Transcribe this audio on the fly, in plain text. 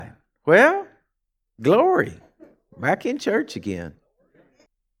Well, glory. Back in church again.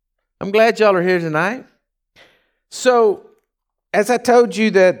 I'm glad y'all are here tonight. So, as I told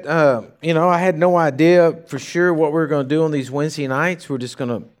you that, I had no idea for sure what we were going to do on these Wednesday nights. We're just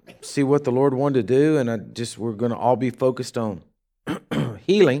going to see what the Lord wanted to do, and we're going to all be focused on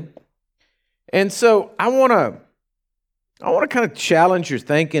healing. And so I want to kind of challenge your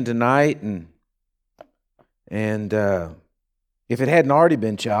thinking tonight, and if it hadn't already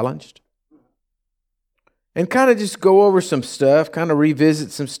been challenged, and kind of just go over some stuff, kind of revisit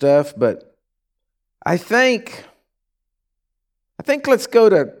some stuff. But I think let's go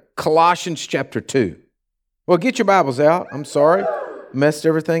to Colossians chapter 2. Well, get your Bibles out. I'm sorry. Messed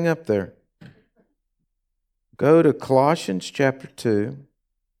everything up there. Go to Colossians chapter 2,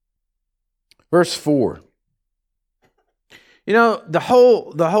 verse 4. You know, the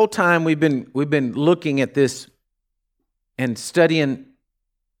whole time we've been looking at this and studying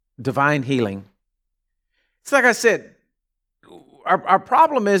divine healing. It's like I said, our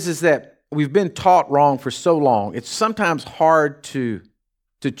problem is that we've been taught wrong for so long. It's sometimes hard to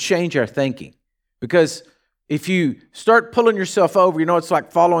change our thinking, because if you start pulling yourself over, it's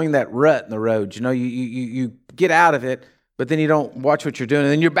like following that rut in the road. You get out of it, but then you don't watch what you're doing,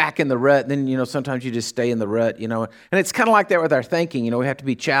 and then you're back in the rut, and then sometimes you just stay in the rut. And it's kind of like that with our thinking. We have to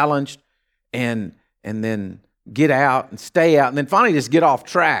be challenged, and then get out and stay out, and then finally just get off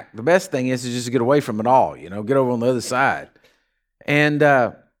track. The best thing is just get away from it all. Get over on the other side, and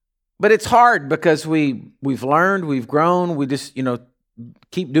but it's hard because we've learned, we've grown, we just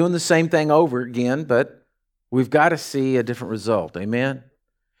keep doing the same thing over again, but we've got to see a different result. Amen.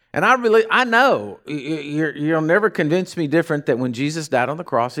 And I know you'll never convince me different that when Jesus died on the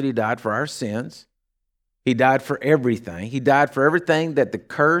cross, that he died for our sins. He died for everything. He died for everything, that the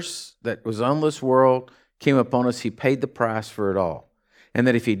curse that was on this world came upon us. He paid the price for it all. And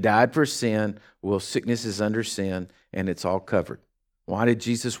that if he died for sin, well, sickness is under sin, and it's all covered. Why did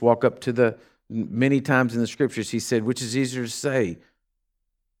Jesus walk up to many times in the scriptures, he said, which is easier to say,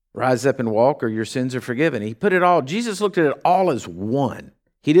 rise up and walk, or your sins are forgiven? He put it all, Jesus looked at it all as one.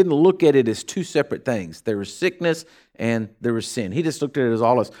 He didn't look at it as two separate things. There was sickness and there was sin. He just looked at it as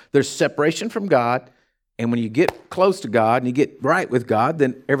all as, there's separation from God, and when you get close to God and you get right with God,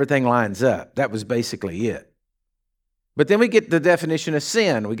 then everything lines up. That was basically it. But then we get the definition of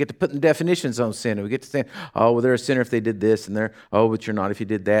sin. We get to put in definitions on sin. And we get to say, oh, well, they're a sinner if they did this, and but you're not if you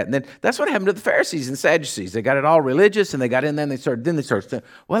did that. And then that's what happened to the Pharisees and Sadducees. They got it all religious, and they got in there, and they started saying,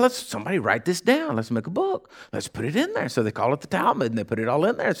 well, let's somebody write this down. Let's make a book. Let's put it in there. So they call it the Talmud, and they put it all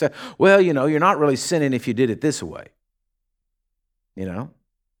in there and say, well, you're not really sinning if you did it this way.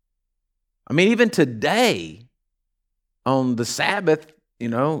 I mean, even today, on the Sabbath,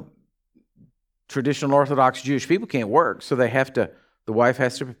 traditional Orthodox Jewish people can't work, so the wife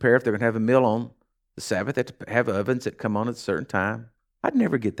has to prepare. If they're going to have a meal on the Sabbath, they have to have ovens that come on at a certain time. I'd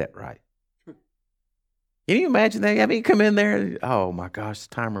never get that right. Can you imagine that? I mean, you come in there, and, oh my gosh,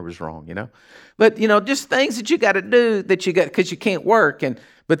 the timer was wrong, But, just things that you got to do because you can't work.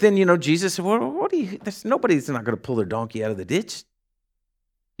 But then, Jesus said, well, nobody's not going to pull their donkey out of the ditch.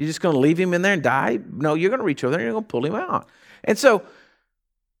 You're just going to leave him in there and die? No, you're going to reach over there and you're going to pull him out. And so,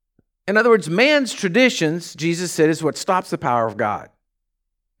 in other words, man's traditions, Jesus said, is what stops the power of God.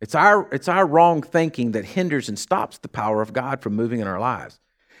 It's our wrong thinking that hinders and stops the power of God from moving in our lives.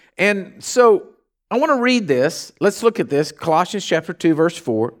 And so I want to read this. Let's look at this. Colossians chapter 2, verse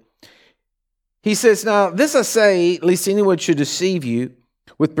 4. He says, now this I say, lest anyone should deceive you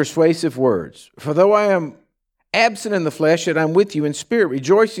with persuasive words. For though I am absent in the flesh, yet I'm with you in spirit,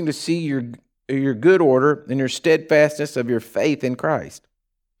 rejoicing to see your good order and your steadfastness of your faith in Christ.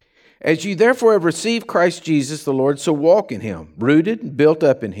 As you therefore have received Christ Jesus the Lord, so walk in him, rooted and built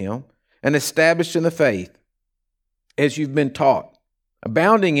up in him, and established in the faith, as you've been taught,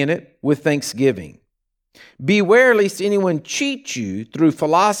 abounding in it with thanksgiving. Beware lest anyone cheat you through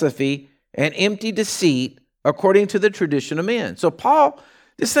philosophy and empty deceit, according to the tradition of men. So Paul,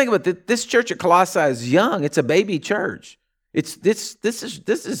 just think about it, this church at Colossae is young. It's a baby church. This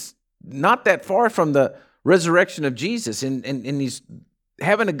is not that far from the resurrection of Jesus, and he's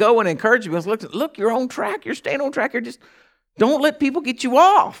having to go and encourage people. Look, you're on track. You're staying on track. Don't let people get you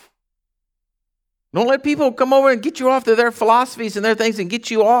off. Don't let people come over and get you off to their philosophies and their things and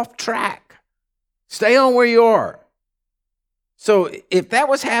get you off track. Stay on where you are. So if that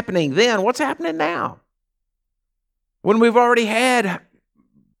was happening then, what's happening now? When we've already had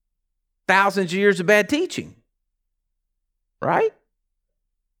thousands of years of bad teaching. Right?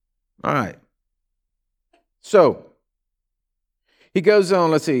 All right. So, he goes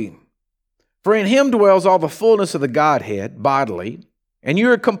on, let's see. For in him dwells all the fullness of the Godhead bodily, And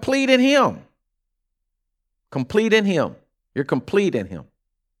you are complete in him. Complete in him. You're complete in him.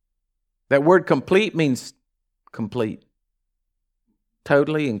 That word complete means complete.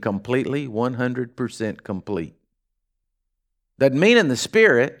 Totally and completely, 100% complete. Doesn't mean in the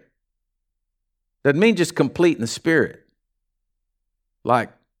spirit. Doesn't mean just complete in the spirit.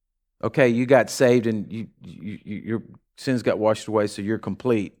 Like, okay, you got saved and your sins got washed away, so you're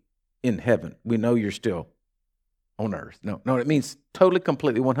complete in heaven. We know you're still on earth. No, it means totally,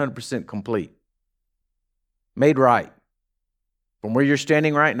 completely, 100% complete. Made right. From where you're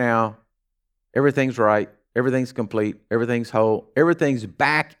standing right now, everything's right, everything's complete, everything's whole, everything's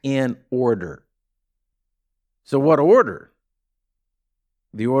back in order. So what order?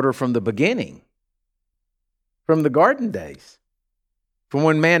 The order from the beginning, from the garden days, from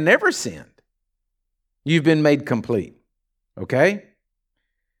when man never sinned. You've been made complete, okay?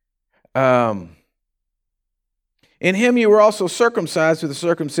 In him you were also circumcised with a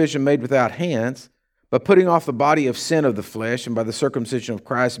circumcision made without hands, by putting off the body of sin of the flesh, and by the circumcision of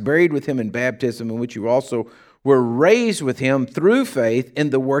Christ, buried with him in baptism, in which you also were raised with him through faith in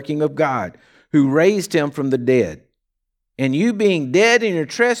the working of God, who raised him from the dead. And you being dead in your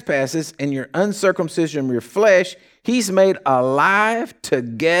trespasses and your uncircumcision of your flesh, he's made alive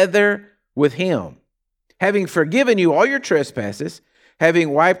together with him, having forgiven you all your trespasses,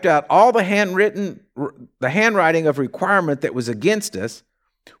 having wiped out all the handwriting of requirement that was against us,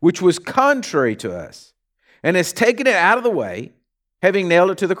 which was contrary to us, and has taken it out of the way, having nailed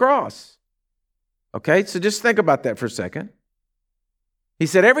it to the cross. Okay, so just think about that for a second. He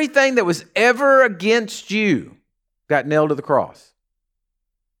said everything that was ever against you got nailed to the cross.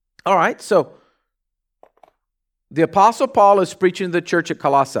 All right, so the Apostle Paul is preaching to the church at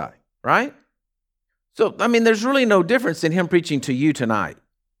Colossae, right? So, I mean, there's really no difference in him preaching to you tonight,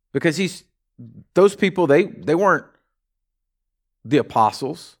 because those people, they weren't the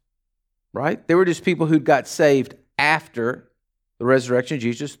apostles, right? They were just people who got saved after the resurrection of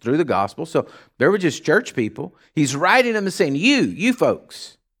Jesus through the gospel. So they were just church people. He's writing them and saying, you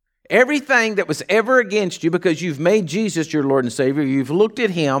folks, everything that was ever against you, because you've made Jesus your Lord and Savior, you've looked at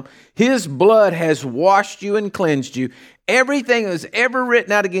him, his blood has washed you and cleansed you. Everything that was ever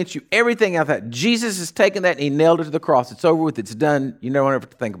written out against you, everything out that, Jesus has taken that and he nailed it to the cross. It's over with. It's done. You never have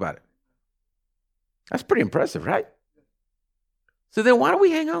to think about it. That's pretty impressive, right? So then why do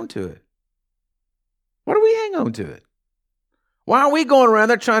we hang on to it? Why do we hang on to it? Why are we going around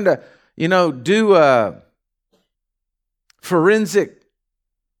there trying to, do a forensic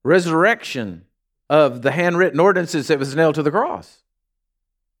resurrection of the handwritten ordinances that was nailed to the cross?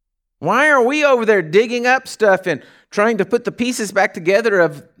 Why are we over there digging up stuff and trying to put the pieces back together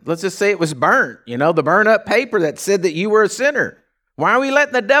of, let's just say it was burnt, the burnt up paper that said that you were a sinner? Why are we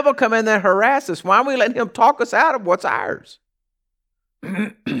letting the devil come in there and harass us? Why are we letting him talk us out of what's ours?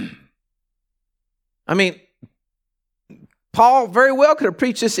 I mean, Paul very well could have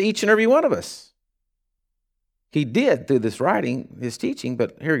preached this to each and every one of us. He did through this writing, his teaching,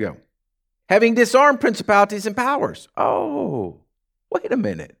 but here we go. Having disarmed principalities and powers. Oh, wait a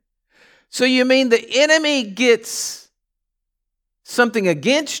minute. So you mean the enemy gets something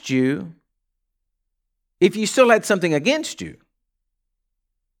against you if you still had something against you?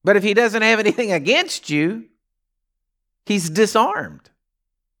 But if he doesn't have anything against you, he's disarmed.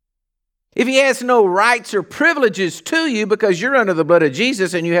 If he has no rights or privileges to you because you're under the blood of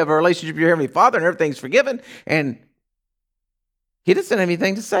Jesus and you have a relationship with your Heavenly Father and everything's forgiven, and he doesn't have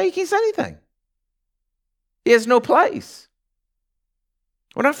anything to say, he can't say anything. He has no place.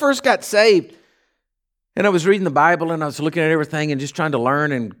 When I first got saved and I was reading the Bible and I was looking at everything and just trying to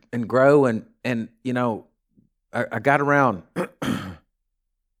learn and grow and I got around,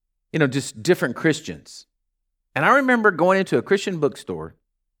 just different Christians. And I remember going into a Christian bookstore.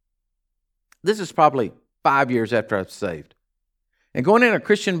 This is probably 5 years after I was saved. And going in a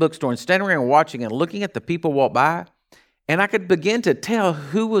Christian bookstore and standing around watching and looking at the people walk by, and I could begin to tell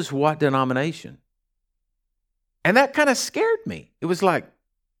who was what denomination. And that kind of scared me. It was like,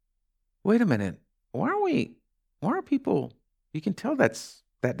 wait a minute, why are people, you can tell that's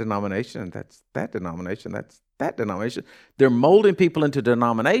that denomination, and that's that denomination, that's that denomination. They're molding people into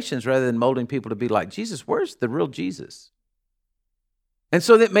denominations rather than molding people to be like Jesus. Where's the real Jesus? And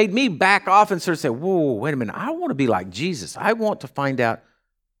so that made me back off and sort of say, whoa, wait a minute. I want to be like Jesus. I want to find out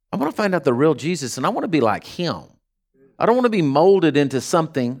the real Jesus, and I want to be like him. I don't want to be molded into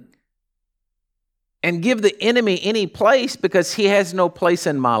something and give the enemy any place because he has no place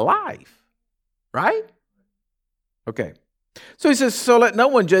in my life. Right? Okay. So he says, so let no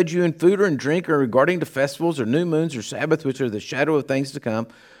one judge you in food or in drink or regarding to festivals or new moons or Sabbath, which are the shadow of things to come,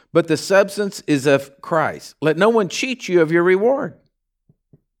 but the substance is of Christ. Let no one cheat you of your reward.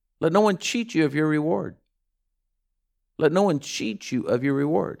 Let no one cheat you of your reward. Let no one cheat you of your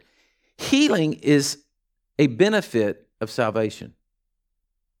reward. Healing is a benefit of salvation.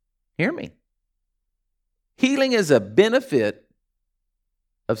 Hear me. Healing is a benefit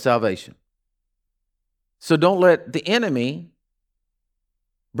of salvation. So don't let the enemy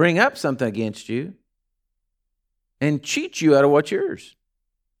bring up something against you and cheat you out of what's yours.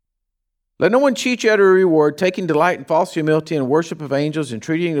 Let no one cheat you out of a reward, taking delight in false humility and worship of angels,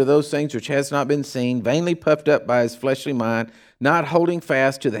 entreating to those things which has not been seen, vainly puffed up by his fleshly mind, not holding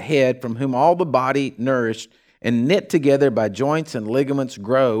fast to the head, from whom all the body nourished and knit together by joints and ligaments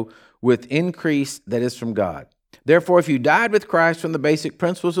grow with increase that is from God. Therefore, if you died with Christ from the basic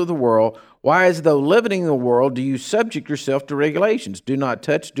principles of the world, why, as though living in the world, do you subject yourself to regulations? Do not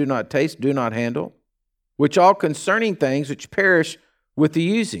touch, do not taste, do not handle, which all concerning things which perish with the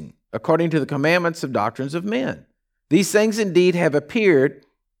using, according to the commandments of doctrines of men. These things indeed have the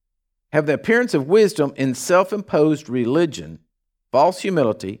appearance of wisdom in self-imposed religion, false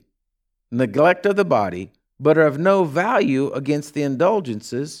humility, neglect of the body, but are of no value against the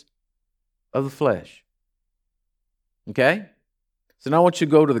indulgences of the flesh. Okay? So now I want you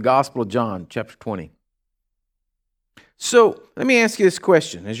to go to the Gospel of John, chapter 20. So let me ask you this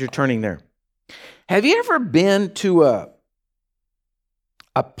question as you're turning there. Have you ever been to a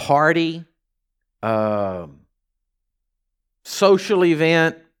party, social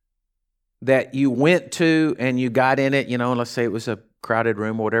event that you went to and you got in it, and let's say it was a crowded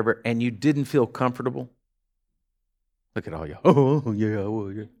room or whatever, and you didn't feel comfortable? Look at all you. Oh, yeah,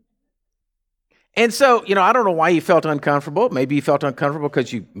 well, yeah. And so, I don't know why you felt uncomfortable. Maybe you felt uncomfortable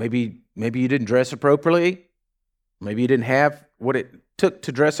because maybe you didn't dress appropriately. Maybe you didn't have what it took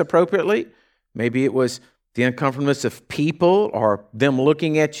to dress appropriately. Maybe it was the uncomfortableness of people or them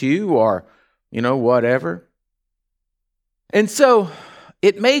looking at you or, whatever. And so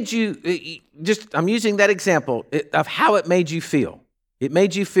it made you, I'm using that example of how it made you feel. It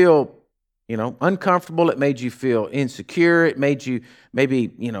made you feel, uncomfortable. It made you feel insecure. It made you maybe,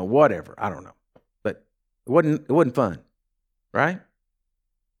 whatever. I don't know. But it wasn't fun, right?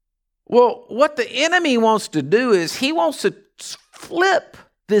 Well, what the enemy wants to do is he wants to flip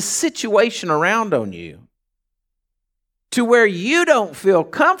this situation around on you to where you don't feel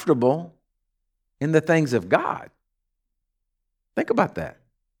comfortable in the things of God. Think about that.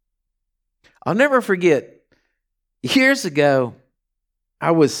 I'll never forget, years ago,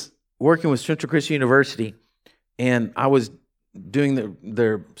 I was working with Central Christian University, and I was doing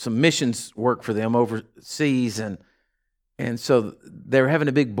some missions work for them overseas, and so they were having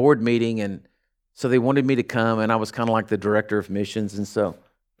a big board meeting, and so they wanted me to come, and I was kind of like the director of missions, and so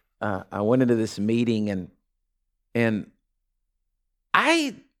I went into this meeting, and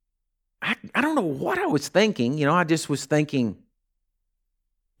I don't know what I was thinking. I just was thinking,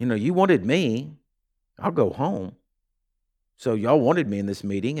 you wanted me, I'll go home. So y'all wanted me in this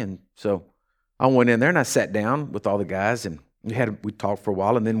meeting, and so I went in there and I sat down with all the guys, and we talked for a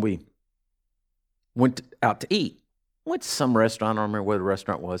while, and then we went out to eat. Went to some restaurant. I don't remember where the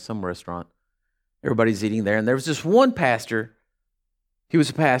restaurant was. Some restaurant. Everybody's eating there, and there was this one pastor. He was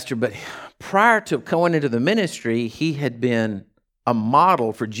a pastor, but prior to going into the ministry, he had been a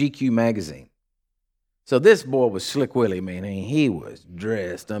model for GQ magazine. So this boy was Slick Willie, man. He was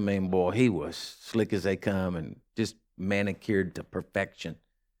dressed. Boy, he was slick as they come and just manicured to perfection.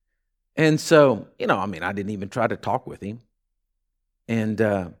 And so, I didn't even try to talk with him. And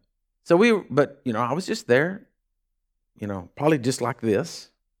I was just there, probably just like this.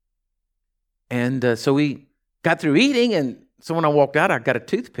 And so we got through eating, and so when I walked out, I got a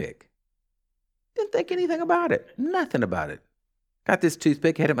toothpick. Didn't think anything about it, nothing about it. Got this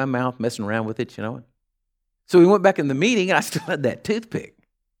toothpick, had it in my mouth, messing around with it, So we went back in the meeting, and I still had that toothpick.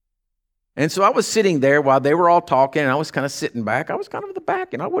 And so I was sitting there while they were all talking, and I was kind of sitting back. I was kind of in the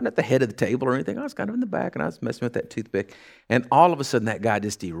back, and I wasn't at the head of the table or anything. I was kind of in the back, and I was messing with that toothpick. And all of a sudden, that guy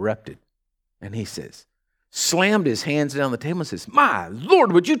just erupted. And he says, slammed his hands down on the table and says, "My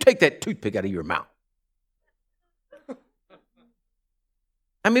Lord, would you take that toothpick out of your mouth?"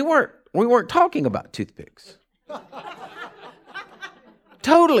 We weren't talking about toothpicks.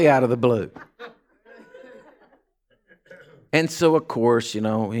 Totally out of the blue. And so, of course,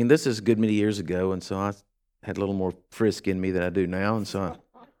 this is a good many years ago, and so I had a little more frisk in me than I do now, and so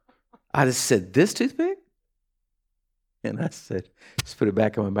I just said, "This toothpick?" And I said, just put it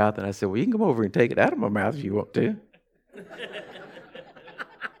back in my mouth, and I said, "Well, you can come over and take it out of my mouth if you want to."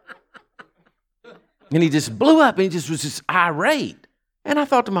 And he just blew up, and he just was just irate. And I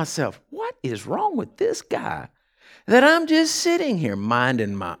thought to myself, what is wrong with this guy that I'm just sitting here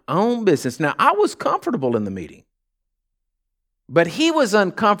minding my own business? Now, I was comfortable in the meeting. But he was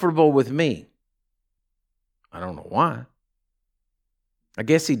uncomfortable with me. I don't know why. I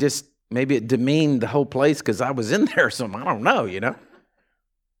guess maybe it demeaned the whole place because I was in there or something. I don't know,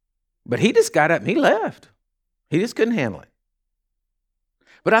 But he just got up and he left. He just couldn't handle it.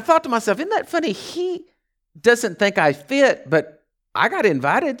 But I thought to myself, isn't that funny? He doesn't think I fit, but I got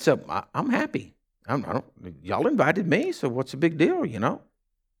invited, so I'm happy. Y'all invited me, so what's the big deal,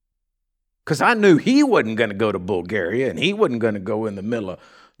 Because I knew he wasn't going to go to Bulgaria, and he wasn't going to go in the middle of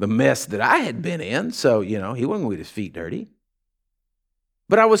the mess that I had been in, so, he wasn't going to get his feet dirty.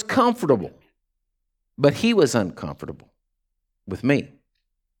 But I was comfortable. But he was uncomfortable with me.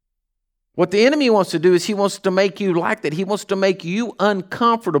 What the enemy wants to do is he wants to make you like that. He wants to make you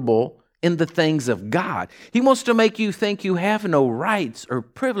uncomfortable in the things of God. He wants to make you think you have no rights or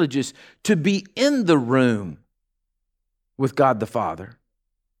privileges to be in the room with God the Father,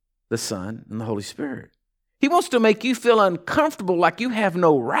 the Son, and the Holy Spirit. He wants to make you feel uncomfortable, like you have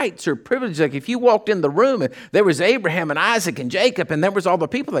no rights or privileges. Like if you walked in the room and there was Abraham and Isaac and Jacob and there was all the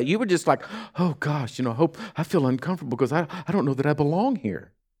people that you were just like, oh gosh, I feel uncomfortable because I don't know that I belong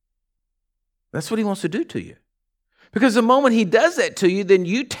here. That's what he wants to do to you. Because the moment he does that to you, then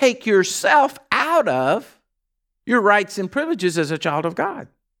you take yourself out of your rights and privileges as a child of God.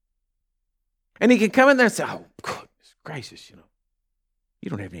 And he can come in there and say, oh, goodness gracious, you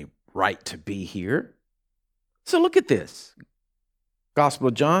don't have any right to be here. So look at this. Gospel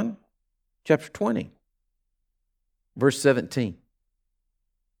of John, chapter 20, verse 17.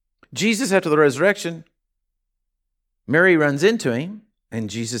 Jesus, after the resurrection, Mary runs into him, and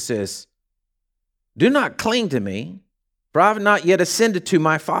Jesus says, do not cling to me, for I have not yet ascended to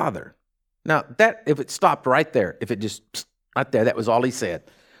my Father. Now, that if it stopped right there, if it just right there, that was all he said,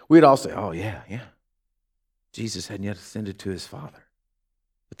 we'd all say, oh, yeah. Jesus hadn't yet ascended to his Father.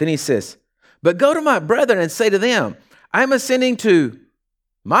 But then he says, but go to my brethren and say to them, I'm ascending to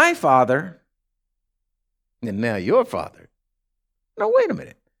my Father and now your Father. No, wait a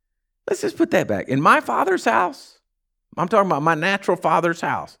minute. Let's just put that back. In my Father's house, I'm talking about my natural father's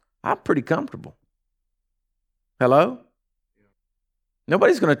house, I'm pretty comfortable. Hello?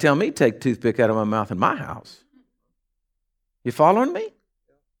 Nobody's going to tell me to take a toothpick out of my mouth in my house. You following me?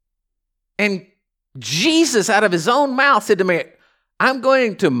 And Jesus, out of his own mouth, said to me, I'm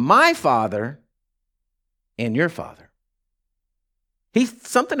going to my Father and your Father.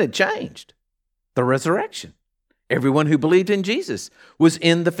 Something had changed. The resurrection. Everyone who believed in Jesus was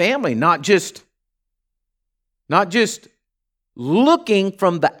in the family, not just looking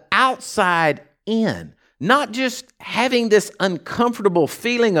from the outside in, not just having this uncomfortable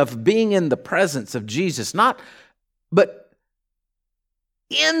feeling of being in the presence of Jesus, but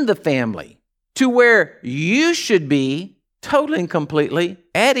in the family to where you should be totally and completely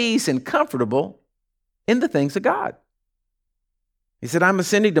at ease and comfortable in the things of God. He said, I'm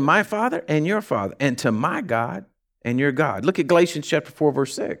ascending to my Father and your Father, and to my God and your God. Look at Galatians chapter 4,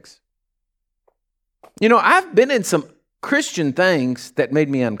 verse 6. I've been in some Christian things that made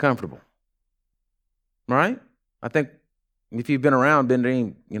me uncomfortable. Right? I think if you've been to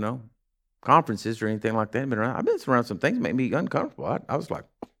any, conferences or anything like that, I've been around some things that made me uncomfortable. I was like,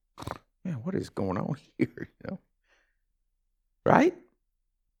 man, what is going on here? Right?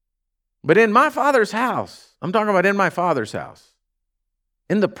 But in my Father's house, I'm talking about in my Father's house,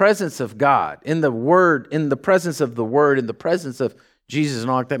 in the presence of God, in the Word, in the presence of the Word, in the presence of Jesus and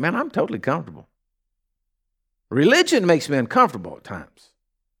all like that, man, I'm totally comfortable. Religion makes me uncomfortable at times.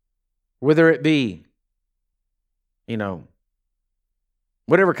 Whether it be,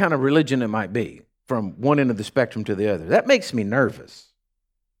 whatever kind of religion it might be, from one end of the spectrum to the other. That makes me nervous.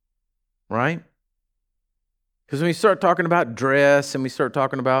 Right? Because when we start talking about dress and we start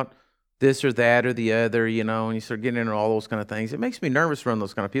talking about this or that or the other, and you start getting into all those kind of things, it makes me nervous around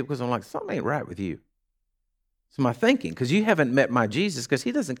those kind of people because I'm like, something ain't right with you. It's my thinking, because you haven't met my Jesus, because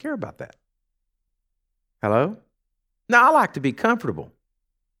he doesn't care about that. Hello? Now, I like to be comfortable.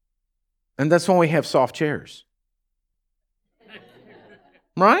 And that's when we have soft chairs.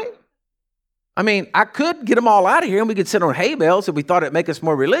 Right? I mean, I could get them all out of here and we could sit on hay bales if we thought it'd make us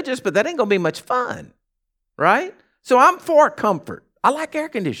more religious, but that ain't going to be much fun. Right? So I'm for comfort. I like air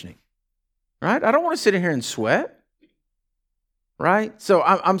conditioning. Right? I don't want to sit in here and sweat. Right? So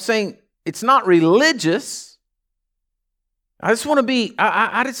I'm saying it's not religious. I just want to be,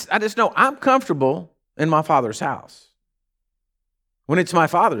 I just know I'm comfortable in my Father's house. When it's my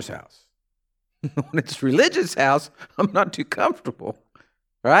Father's house. When it's religious house, I'm not too comfortable.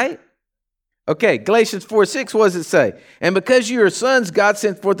 Right? Okay, Galatians 4:6, what does it say? And because you are sons, God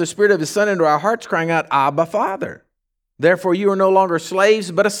sent forth the Spirit of his Son into our hearts, crying out, Abba, Father. Therefore, you are no longer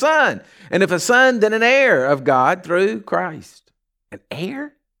slaves, but a son. And if a son, then an heir of God through Christ. An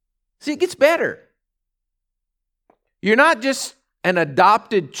heir? See, it gets better. You're not just an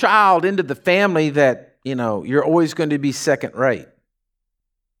adopted child into the family that, you're always going to be second rate.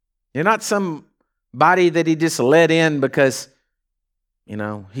 You're not somebody that he just let in because,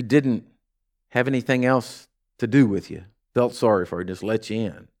 he didn't have anything else to do with you. Felt sorry for you, just let you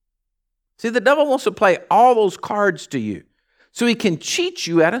in. See, the devil wants to play all those cards to you so he can cheat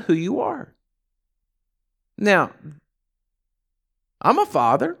you out of who you are. Now, I'm a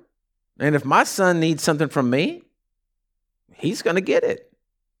father, and if my son needs something from me, he's going to get it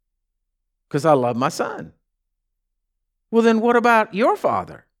because I love my son. Well, then what about your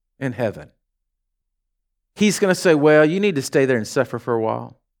Father in heaven? He's going to say, well, you need to stay there and suffer for a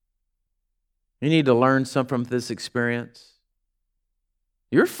while. You need to learn something from this experience.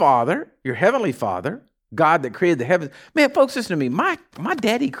 Your Father, your heavenly Father, God that created the heavens. Man, folks, listen to me. My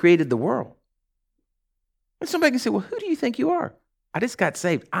daddy created the world. And somebody can say, well, who do you think you are? I just got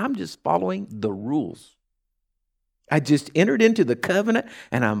saved. I'm just following the rules. I just entered into the covenant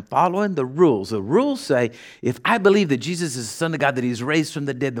and I'm following the rules. The rules say, if I believe that Jesus is the Son of God, that he's raised from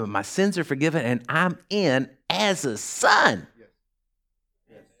the dead, that my sins are forgiven and I'm in as a son. Yes.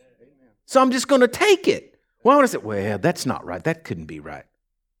 So I'm just going to take it. Well, I want to say, well, that's not right. That couldn't be right.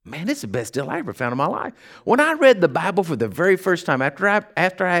 Man, it's the best deal I ever found in my life. When I read the Bible for the very first time, after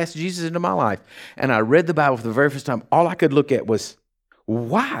I asked Jesus into my life, and I read the Bible for the very first time, all I could look at was,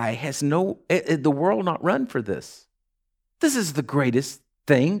 why has the world not run for this? This is the greatest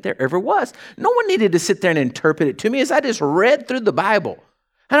thing there ever was. No one needed to sit there and interpret it to me as I just read through the Bible.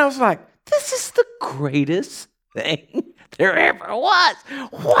 And I was like, this is the greatest thing there ever was.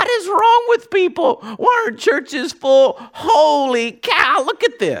 What is wrong with people? Why aren't churches full? Holy cow, look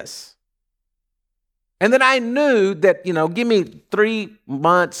at this. And then I knew that, give me 3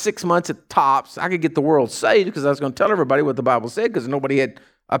 months, 6 months at tops, I could get the world saved because I was going to tell everybody what the Bible said because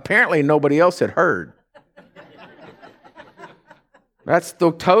apparently nobody else had heard. That's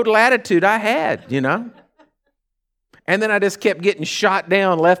the total attitude I had, And then I just kept getting shot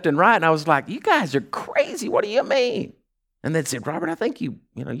down left and right. And I was like, you guys are crazy. What do you mean? And they said, Robert, I think you've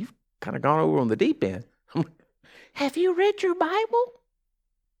kind of gone over on the deep end. I'm like, have you read your Bible?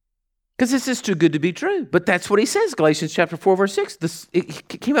 Because this is too good to be true. But that's what he says, Galatians chapter 4, verse 6. It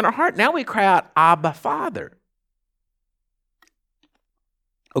came in our heart. Now we cry out, Abba, Father.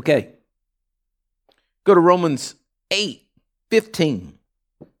 Okay. Go to Romans 8:15.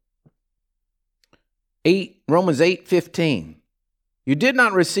 Romans 8:15. You did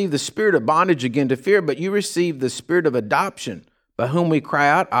not receive the spirit of bondage again to fear, but you received the spirit of adoption, by whom we cry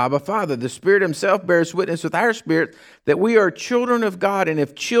out, Abba, Father. The Spirit himself bears witness with our spirit that we are children of God, and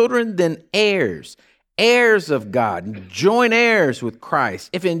if children, then heirs, heirs of God, and joint heirs with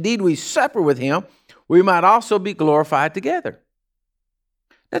Christ. If indeed we suffer with him, we might also be glorified together.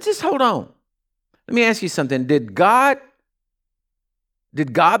 Now just hold on. Let me ask you something. Did God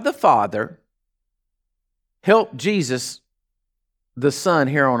the Father help Jesus, the Son,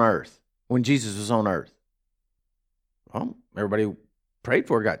 here on earth when Jesus was on earth? Well, everybody prayed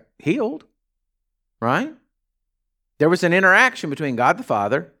for got healed, right? There was an interaction between God the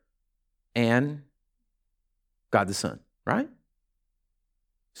Father and God the Son, right?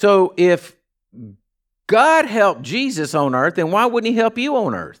 So if God helped Jesus on earth, then why wouldn't he help you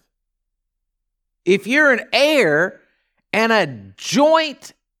on earth? If you're an heir and a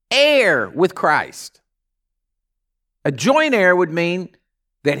joint heir with Christ, a joint heir would mean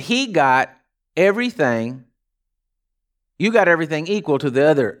that he got everything, you got everything equal to the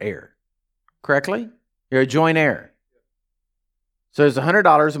other heir, correctly? You're a joint heir. So there's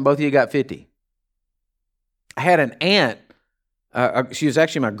 $100 and both of you got $50. I had an aunt, she was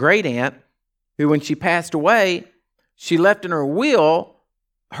actually my great aunt, who when she passed away, she left in her will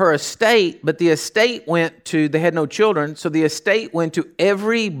her estate, but the estate went to, they had no children, so the estate went to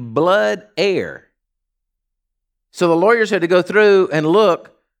every blood heir. So the lawyers had to go through and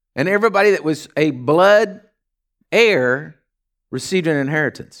look, and everybody that was a blood heir received an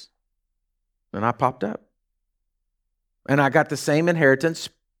inheritance. And I popped up. And I got the same inheritance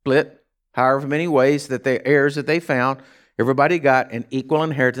split however many ways that the heirs that they found. Everybody got an equal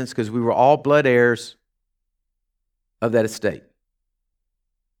inheritance because we were all blood heirs of that estate.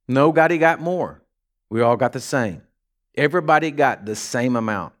 Nobody got more. We all got the same. Everybody got the same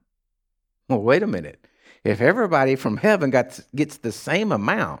amount. Well, wait a minute. If everybody from heaven gets the same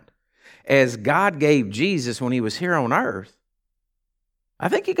amount as God gave Jesus when he was here on earth, I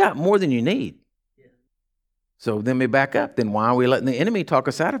think you got more than you need. So then we back up. Then why are we letting the enemy talk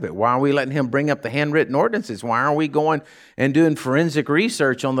us out of it? Why are we letting him bring up the handwritten ordinances? Why are we going and doing forensic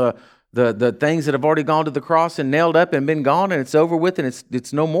research on the the things that have already gone to the cross and nailed up and been gone and it's over with and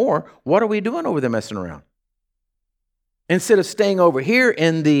it's no more. What are we doing over there messing around? Instead of staying over here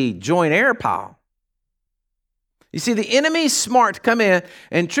in the joint heir pile. You see, the enemy's smart to come in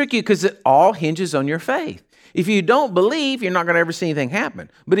and trick you because it all hinges on your faith. If you don't believe, you're not going to ever see anything happen.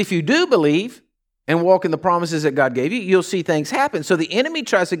 But if you do believe and walk in the promises that God gave you, you'll see things happen. So the enemy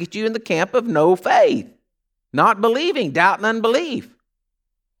tries to get you in the camp of no faith, not believing, doubt and unbelief.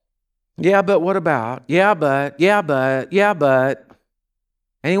 Yeah, but what about? Yeah, but.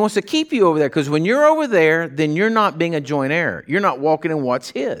 And he wants to keep you over there because when you're over there, then you're not being a joint heir. You're not walking in what's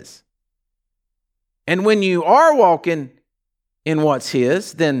his. And when you are walking in what's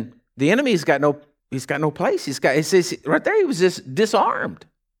his, then the enemy's got no place. It says right there, he was just disarmed.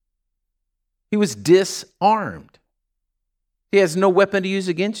 He was disarmed. He has no weapon to use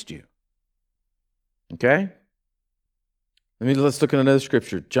against you. Okay? Let's look at another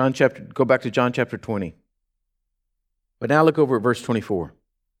scripture. Go back to John chapter 20. But now look over at verse 24.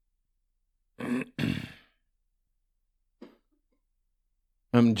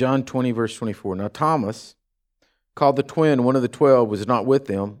 John 20, verse 24. Now Thomas, called the twin, one of the 12, was not with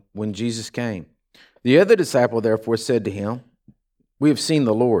them when Jesus came. The other disciple therefore said to him, "We have seen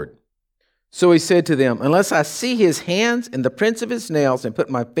the Lord." So he said to them, "Unless I see his hands and the prints of his nails, and put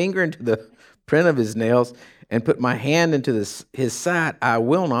my finger into the print of his nails, and put my hand into his side, I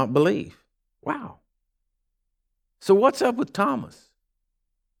will not believe." Wow. So what's up with Thomas?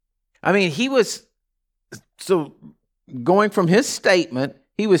 I mean, going from his statement,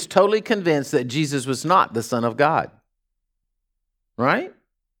 he was totally convinced that Jesus was not the Son of God. Right?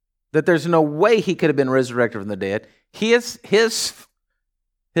 That there's no way he could have been resurrected from the dead. His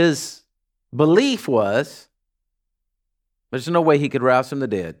belief was there's no way he could rise from the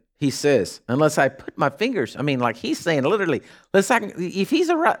dead. He says, unless I put my fingers, like he's saying literally, if I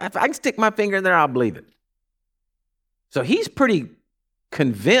can stick my finger in there, I'll believe it. So he's pretty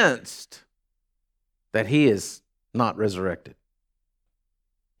convinced that he is not resurrected.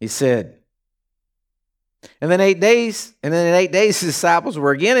 He said, and then in 8 days, his disciples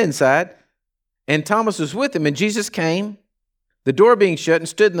were again inside, and Thomas was with them, and Jesus came, the door being shut, and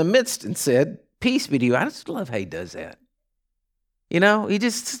stood in the midst and said, "Peace be to you." I just love how he does that. He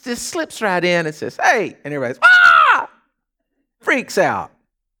just slips right in and says, "Hey," and everybody's, freaks out.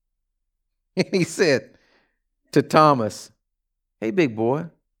 And he said to Thomas, "Hey, big boy,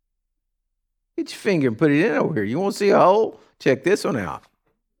 get your finger and put it in over here. You want to see a hole? Check this one out."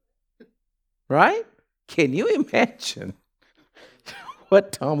 Right? Can you imagine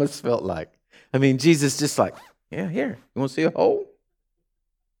what Thomas felt like? Jesus just like, "Yeah, here. You want to see a hole?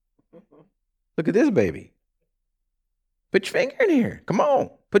 Look at this baby. Put your finger in here. Come on.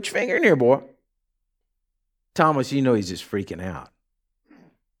 Put your finger in here, boy." Thomas, he's just freaking out.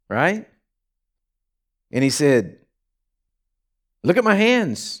 Right? And he said, "Look at my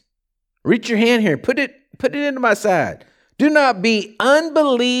hands. Reach your hand here. Put it into my side. Do not be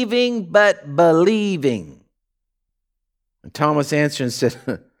unbelieving, but believing." And Thomas answered and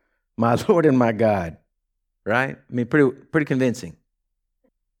said, "My Lord and my God." Right? Pretty convincing.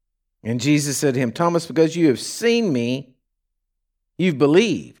 And Jesus said to him, "Thomas, because you have seen me, you've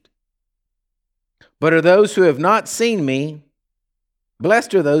believed. But are those who have not seen me,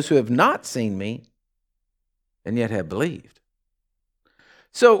 blessed are those who have not seen me, and yet have believed."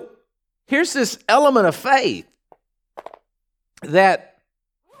 So here's this element of faith that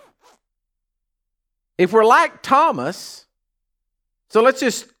if we're like Thomas, so let's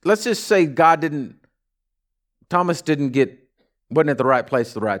just say Thomas wasn't at the right place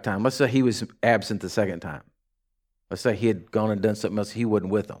at the right time. Let's say he was absent the second time. Let's say he had gone and done something else. He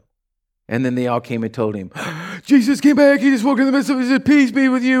wasn't with them. And then they all came and told him, "Jesus came back. He just walked in the midst of us. He said, 'Peace be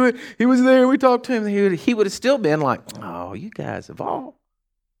with you.' And he was there. We talked to him." He would have still been like, "Oh, you guys have all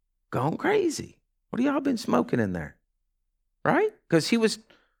gone crazy. What have y'all been smoking in there?" Right? Because he was,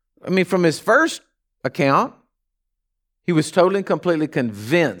 from his first account, he was totally and completely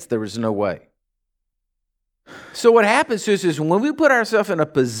convinced there was no way. So what happens to us is when we put ourselves in a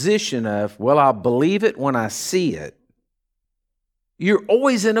position of, well, I'll believe it when I see it, you're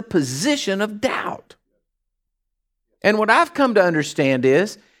always in a position of doubt. And what I've come to understand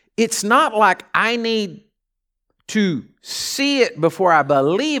is, it's not like I need to see it before I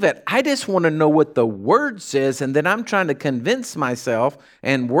believe it. I just want to know what the Word says, and then I'm trying to convince myself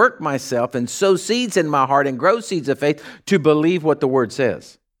and work myself and sow seeds in my heart and grow seeds of faith to believe what the Word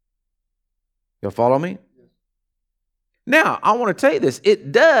says. You'll follow me? Now, I want to tell you this.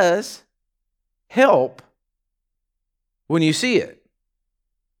 It does help when you see it.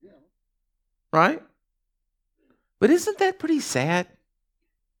 Right? But isn't that pretty sad?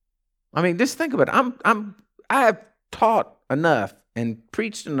 I mean, just think about it. I have taught enough and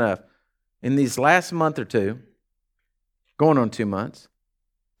preached enough in these last month or two, going on 2 months,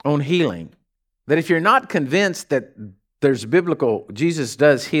 on healing, that if you're not convinced that there's biblical, Jesus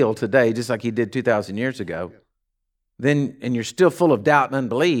does heal today, just like he did 2,000 years ago, then, and you're still full of doubt and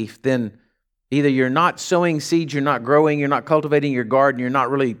unbelief, then either you're not sowing seeds, you're not growing, you're not cultivating your garden, you're not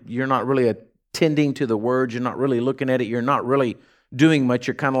really attending to the word, you're not really looking at it, you're not really doing much.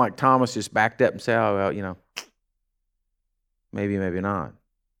 You're kind of like Thomas, just backed up and say, oh, well, maybe not.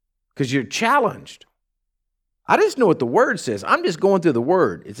 Because you're challenged. I just know what the Word says. I'm just going through the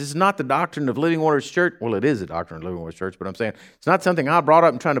Word. This is not the doctrine of Living Waters Church. Well, it is a doctrine of Living Waters Church, but I'm saying it's not something I brought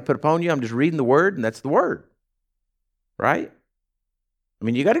up and trying to put upon you. I'm just reading the Word, and that's the Word. Right? I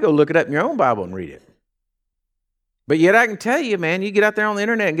mean, you got to go look it up in your own Bible and read it. But yet I can tell you, man, you get out there on the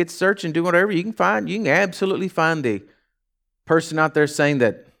internet and get to search and do whatever, you can absolutely find the person out there saying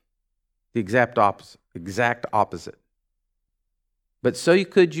that the exact opposite. But so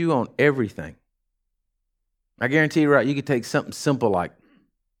could you on everything. I guarantee you, right, you could take something simple like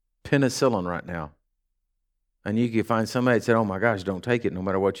penicillin right now, and you could find somebody that said, oh my gosh, don't take it no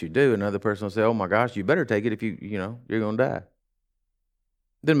matter what you do. Another person will say, oh my gosh, you better take it if you're going to die.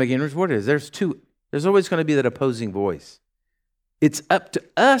 Doesn't make any difference what it is. There's always going to be that opposing voice. It's up to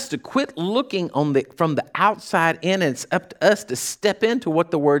us to quit looking from the outside in, and it's up to us to step into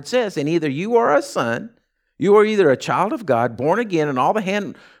what the Word says. And either you are a son, you are either a child of God, born again, and all the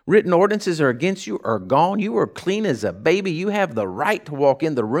handwritten ordinances are against you are gone. You are clean as a baby. You have the right to walk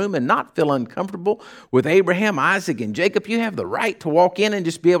in the room and not feel uncomfortable with Abraham, Isaac, and Jacob. You have the right to walk in and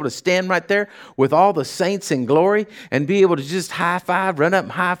just be able to stand right there with all the saints in glory and be able to just run up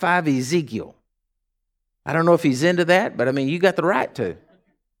and high five Ezekiel. I don't know if he's into that, but I mean, you got the right to.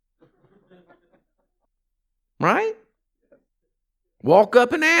 Right? Walk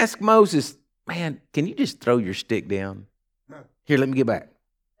up and ask Moses, man, can you just throw your stick down? Here, let me get back.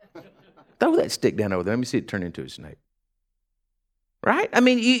 Throw that stick down over there. Let me see it turn into a snake. Right? I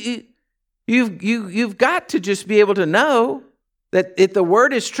mean, you've got to just be able to know that if the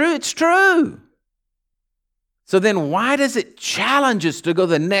word is true, it's true. So then why does it challenge us to go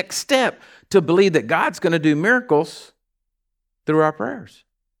the next step to believe that God's going to do miracles through our prayers?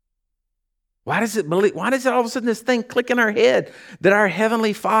 Why does it all of a sudden this thing click in our head that our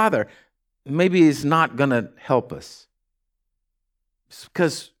Heavenly Father maybe is not going to help us? It's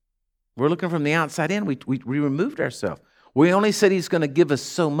because we're looking from the outside in. We removed ourselves. We only said He's going to give us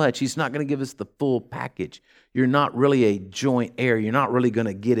so much. He's not going to give us the full package. You're not really a joint heir. You're not really going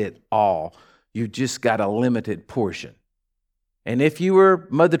to get it all. You've just got a limited portion. And if you were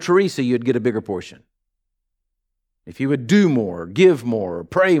Mother Teresa, you'd get a bigger portion. If you would do more, give more,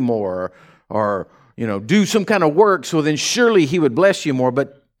 pray more, or do some kind of work, so then surely He would bless you more.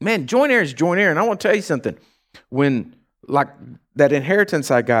 But man, joint heir is joint heir. And I want to tell you something. When, like that inheritance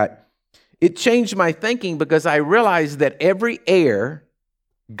I got, it changed my thinking because I realized that every heir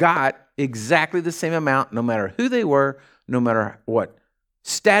got exactly the same amount, no matter who they were, no matter what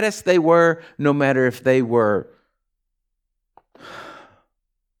status they were, no matter if they were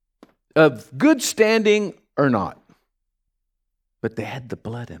of good standing or not. But they had the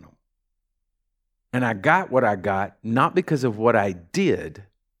blood in them. And I got what I got, not because of what I did,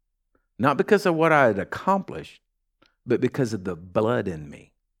 not because of what I had accomplished, but because of the blood in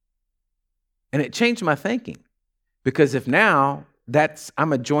me. And it changed my thinking. Because if now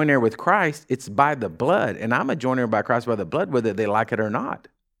I'm a joint heir with Christ, it's by the blood. And I'm a joint heir by Christ by the blood, whether they like it or not.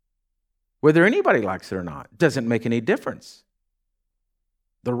 Whether anybody likes it or not, doesn't make any difference.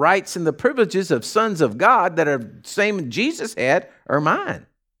 The rights and the privileges of sons of God that are same Jesus had are mine.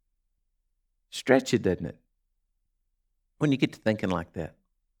 Stretch it, doesn't it? When you get to thinking like that.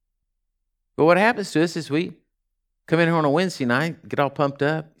 But what happens to us is we come in here on a Wednesday night, get all pumped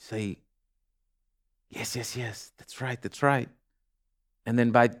up, say, yes, that's right. And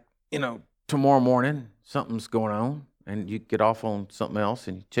then by, tomorrow morning, something's going on, and you get off on something else,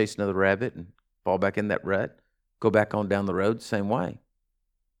 and you chase another rabbit and fall back in that rut, go back on down the road the same way.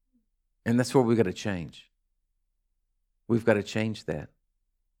 And that's where we've got to change. We've got to change that.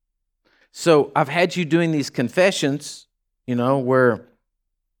 So I've had you doing these confessions, where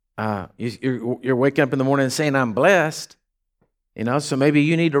you're waking up in the morning and saying, I'm blessed. So maybe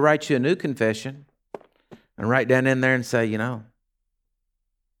you need to write you a new confession and write down in there and say,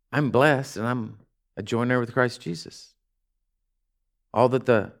 I'm blessed and I'm a joint heir with Christ Jesus. By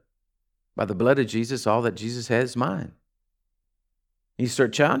the blood of Jesus, all that Jesus has is mine. You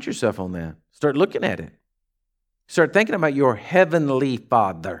start challenging yourself on that. Start looking at it. Start thinking about your heavenly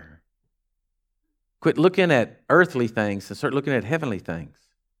Father. Quit looking at earthly things and start looking at heavenly things.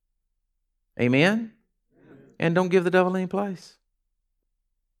 Amen? And don't give the devil any place.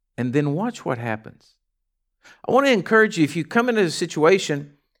 And then watch what happens. I want to encourage you, if you come into a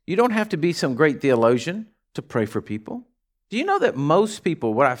situation, you don't have to be some great theologian to pray for people. Do you know that most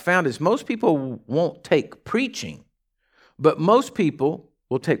people, what I found is most people won't take preaching, but most people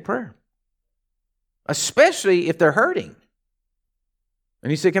will take prayer, especially if they're hurting.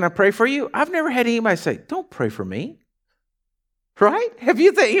 And you say, can I pray for you? I've never had anybody say, don't pray for me. Right? Have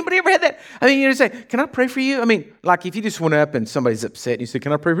you anybody ever had that? I mean, you say, can I pray for you? I mean, like if you just went up and somebody's upset and you say,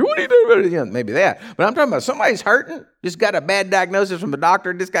 can I pray for you? What do you do? You know, maybe that. But I'm talking about somebody's hurting, just got a bad diagnosis from a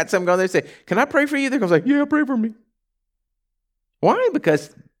doctor, just got something going there. Say, can I pray for you? They're going to say, yeah, pray for me. Why?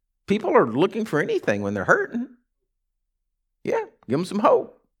 Because people are looking for anything when they're hurting. Yeah, give them some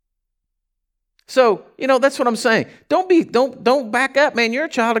hope. So, that's what I'm saying. Don't back up, man. You're a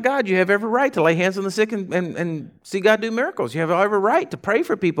child of God. You have every right to lay hands on the sick and see God do miracles. You have every right to pray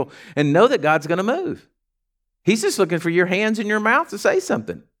for people and know that God's going to move. He's just looking for your hands and your mouth to say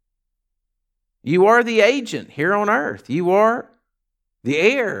something. You are the agent here on earth. You are the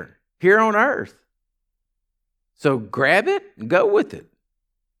heir here on earth. So grab it and go with it.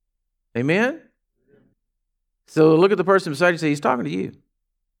 Amen? So look at the person beside you and say, he's talking to you.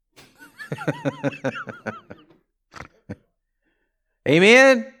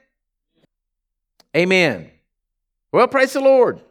 Amen? Amen. Well, praise the Lord.